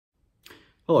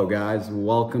Hello guys,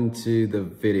 welcome to the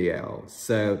video.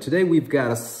 So today we've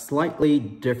got a slightly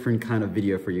different kind of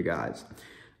video for you guys.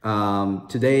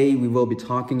 Today we will be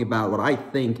talking about what I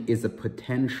think is a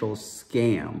potential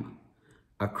scam,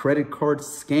 a credit card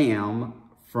scam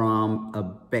from a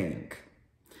bank.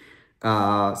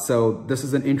 So this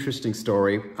is an interesting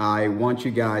story. I want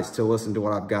you guys to listen to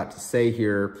what I've got to say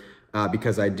here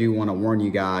because I do want to warn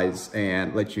you guys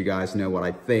and let you guys know what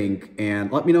I think.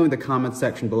 And let me know in the comment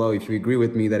section below if you agree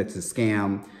with me that it's a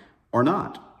scam or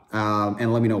not.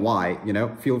 And let me know why,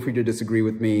 feel free to disagree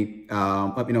with me.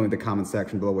 Let me know in the comment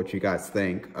section below what you guys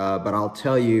think. But I'll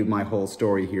tell you my whole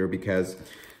story here because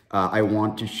I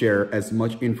want to share as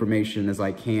much information as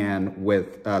I can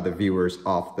with the viewers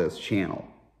of this channel.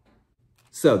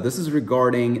 So this is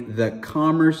regarding the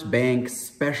Commerce Bank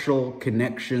Special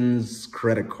Connections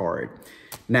credit card.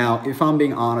 Now, if I'm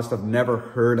being honest, I've never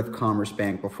heard of Commerce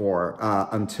Bank before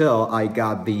until I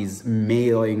got these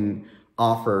mailing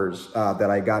offers that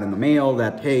I got in the mail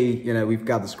that, hey, we've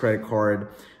got this credit card,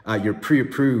 you're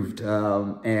pre-approved,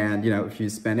 and if you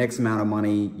spend X amount of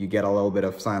money, you get a little bit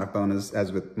of sign-up bonus,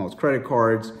 as with most credit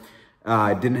cards.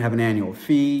 Didn't have an annual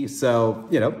fee, so,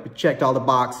 checked all the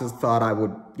boxes, thought I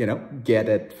would, get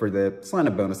it for the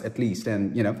sign-up bonus at least,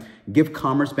 and, give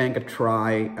Commerce Bank a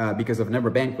try because I've never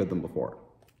banked with them before.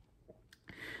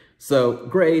 So,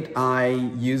 great, I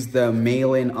used the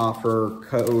mail-in offer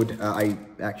code. I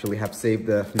actually have saved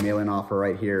the mail-in offer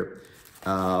right here,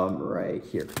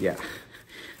 yeah.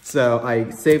 So, I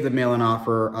saved the mail-in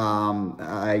offer.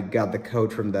 I got the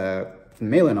code from the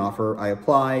mail-in offer, I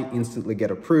apply, instantly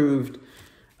get approved,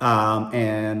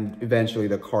 and eventually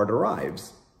the card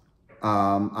arrives.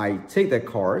 I take that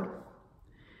card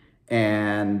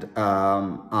and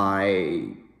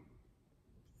I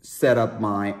set up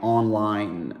my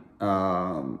online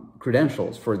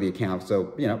credentials for the account.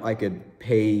 So, I could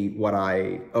pay what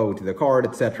I owe to the card,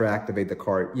 etc., activate the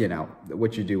card,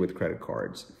 what you do with credit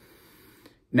cards.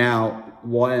 Now,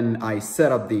 when I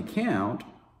set up the account,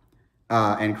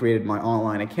 and created my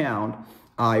online account,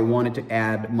 I wanted to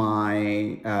add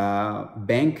my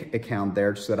bank account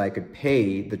there so that I could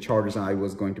pay the charges I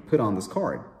was going to put on this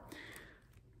card.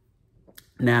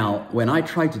 Now, when I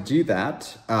try to do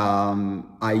that,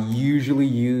 I usually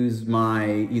use my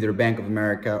either Bank of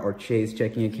America or Chase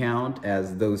checking account,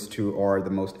 as those two are the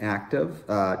most active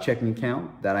checking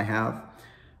account that I have.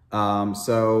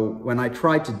 So when I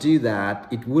tried to do that,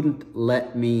 it wouldn't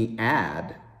let me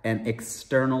add an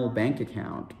external bank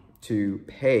account to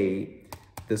pay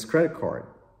this credit card.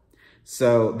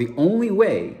 So the only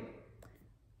way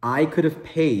I could have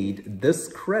paid this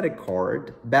credit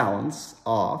card balance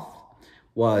off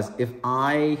was if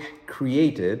I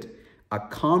created a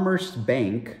Commerce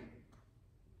Bank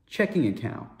checking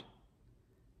account.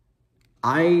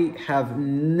 I have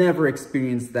never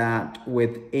experienced that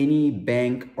with any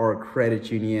bank or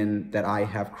credit union that I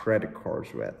have credit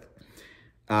cards with.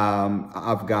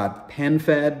 I've got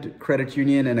PenFed Credit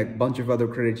Union and a bunch of other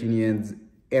credit unions,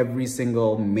 every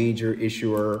single major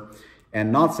issuer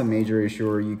and not some major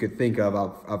issuer you could think of.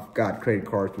 I've got credit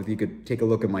cards with. You could take a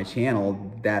look at my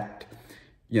channel. That,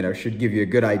 should give you a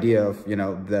good idea of,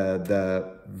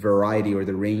 the variety or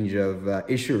the range of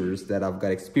issuers that I've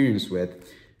got experience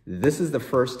with. This is the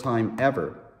first time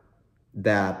ever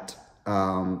that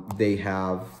they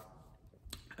have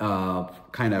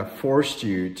kind of forced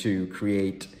you to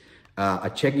create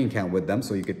a checking account with them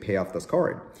so you could pay off this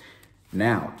card.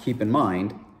 Now, keep in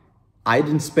mind, I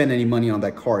didn't spend any money on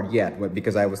that card yet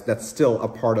because that's still a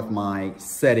part of my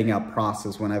setting up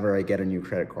process whenever I get a new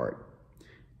credit card.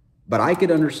 But I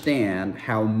could understand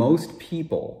how most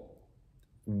people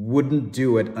wouldn't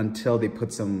do it until they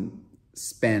put some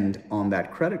spend on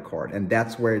that credit card, and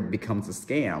that's where it becomes a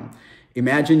scam.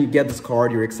 Imagine you get this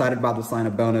card, you're excited about the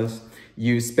sign-up bonus,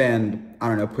 you spend, I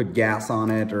don't know, put gas on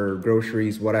it or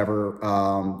groceries, whatever,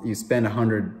 you spend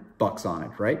 $100 on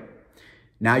it, right?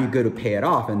 Now you go to pay it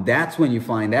off, and that's when you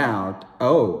find out,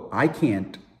 oh, I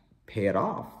can't pay it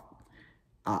off.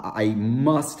 I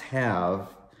must have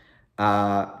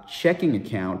a checking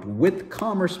account with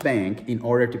Commerce Bank in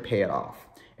order to pay it off.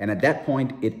 And at that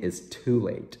point, it is too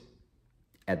late.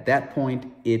 At that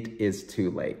point, it is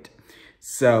too late.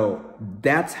 So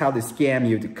that's how they scam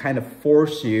you, to kind of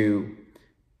force you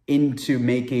into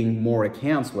making more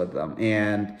accounts with them.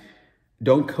 And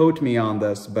don't quote me on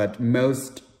this, but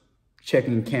most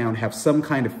checking accounts have some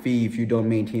kind of fee if you don't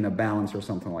maintain a balance or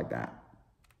something like that.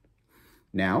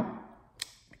 Now,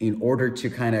 in order to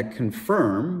kind of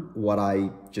confirm what I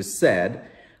just said,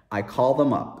 I call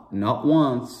them up, not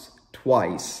once,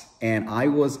 twice, and I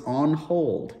was on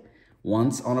hold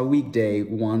once on a weekday,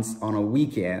 once on a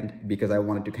weekend, because I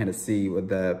wanted to kind of see what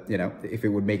the, if it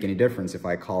would make any difference if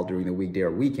I called during the weekday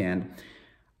or weekend.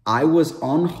 I was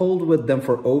on hold with them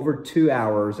for over 2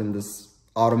 hours and this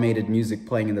automated music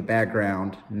playing in the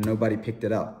background, nobody picked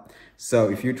it up. So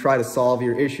if you try to solve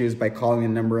your issues by calling the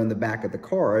number in the back of the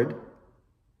card,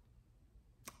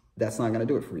 that's not going to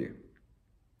do it for you.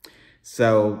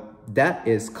 So that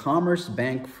is Commerce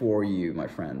Bank for you, my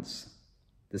friends.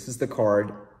 This is the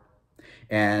card.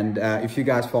 And if you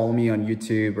guys follow me on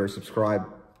YouTube or subscribe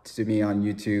to me on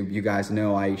YouTube, you guys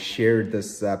know I shared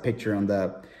this picture on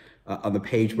the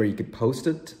page where you could post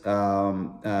it,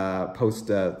 post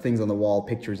things on the wall,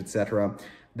 pictures, etc.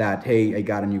 That, hey, I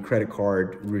got a new credit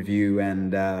card review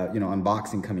and,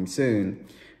 unboxing coming soon.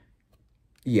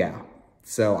 Yeah.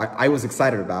 So I was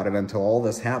excited about it until all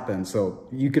this happened. So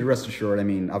you could rest assured, I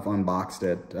mean, I've unboxed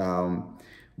it.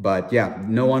 But yeah,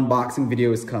 no unboxing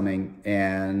video is coming.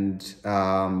 And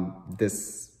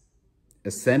this,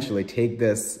 essentially, take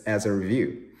this as a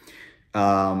review.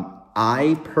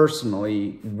 I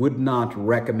personally would not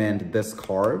recommend this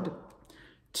card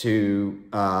to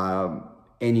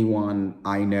anyone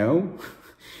I know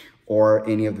or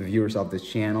any of the viewers of this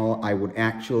channel. I would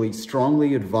actually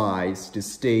strongly advise to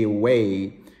stay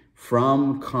away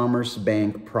from Commerce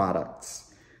Bank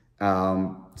products.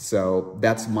 So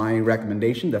that's my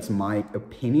recommendation. That's my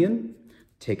opinion.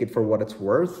 Take it for what it's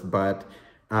worth. But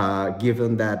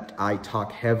given that I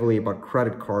talk heavily about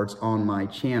credit cards on my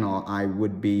channel, I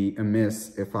would be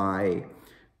amiss if I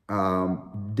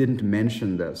didn't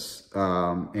mention this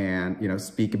and,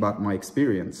 speak about my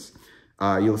experience.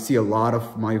 You'll see a lot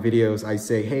of my videos, I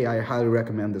say, hey, I highly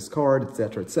recommend this card,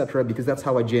 etc., because that's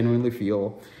how I genuinely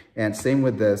feel. And same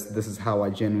with this is how I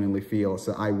genuinely feel.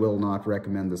 So I will not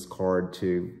recommend this card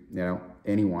to,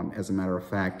 anyone, as a matter of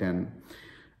fact. And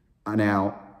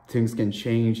now things can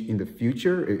change in the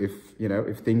future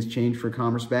if things change for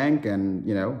Commerce Bank and,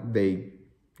 they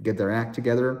get their act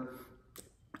together.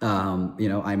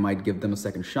 I might give them a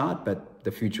second shot, but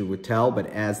the future would tell. But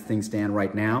as things stand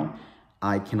right now,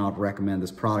 I cannot recommend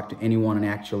this product to anyone, and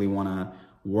actually want to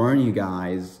warn you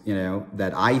guys,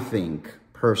 that I think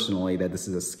personally that this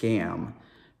is a scam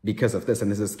because of this.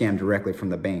 And this is a scam directly from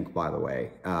the bank, by the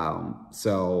way.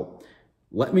 So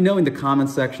let me know in the comment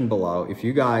section below if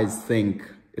you guys think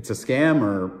it's a scam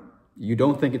or you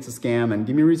don't think it's a scam, and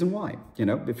give me a reason why.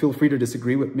 Feel free to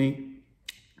disagree with me.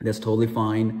 That's totally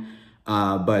fine.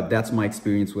 But that's my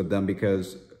experience with them,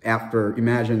 because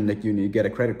imagine that you get a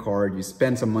credit card, you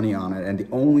spend some money on it, and the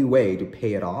only way to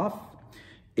pay it off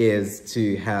is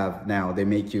to now they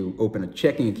make you open a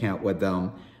checking account with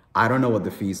them. I don't know what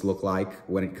the fees look like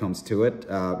when it comes to it.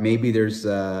 Maybe there's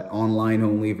an online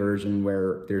only version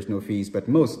where there's no fees, but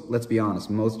let's be honest,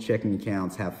 most checking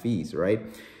accounts have fees, right?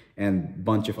 And a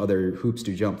bunch of other hoops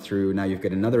to jump through. Now you've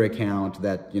got another account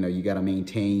that, you got to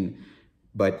maintain,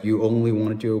 but you only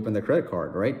wanted to open the credit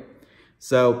card, right?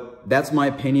 So that's my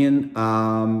opinion.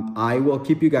 I will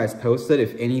keep you guys posted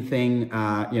if anything,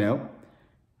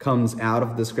 comes out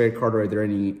of this credit card, or are there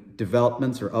any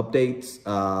developments or updates.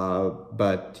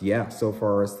 But yeah, so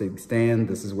far as things stand,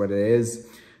 this is what it is.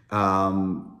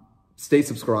 Stay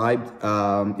subscribed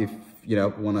if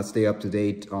want to stay up to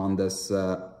date on this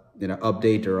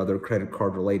update or other credit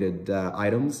card related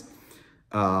items.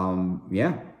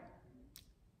 Yeah.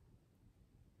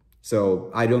 So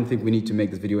I don't think we need to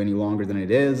make this video any longer than it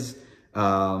is.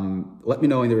 Let me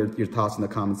know your thoughts in the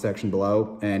comment section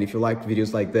below. And if you like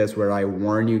videos like this, where I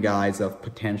warn you guys of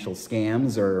potential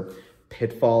scams or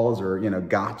pitfalls or,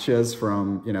 gotchas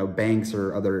from, banks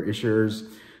or other issuers,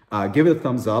 give it a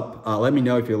thumbs up. Let me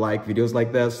know if you like videos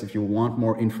like this, if you want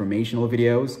more informational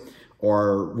videos,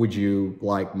 or would you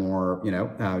like more,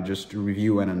 just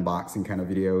review and unboxing kind of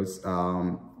videos.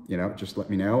 Just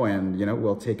let me know, and,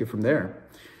 we'll take it from there.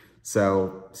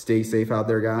 So stay safe out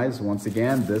there, guys. Once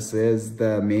again, this is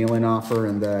the mail-in offer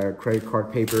and the credit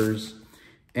card papers.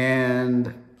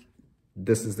 And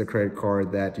this is the credit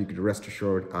card that you could rest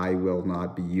assured I will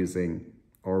not be using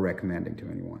or recommending to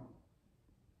anyone.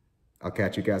 I'll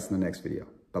catch you guys in the next video.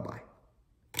 Bye-bye.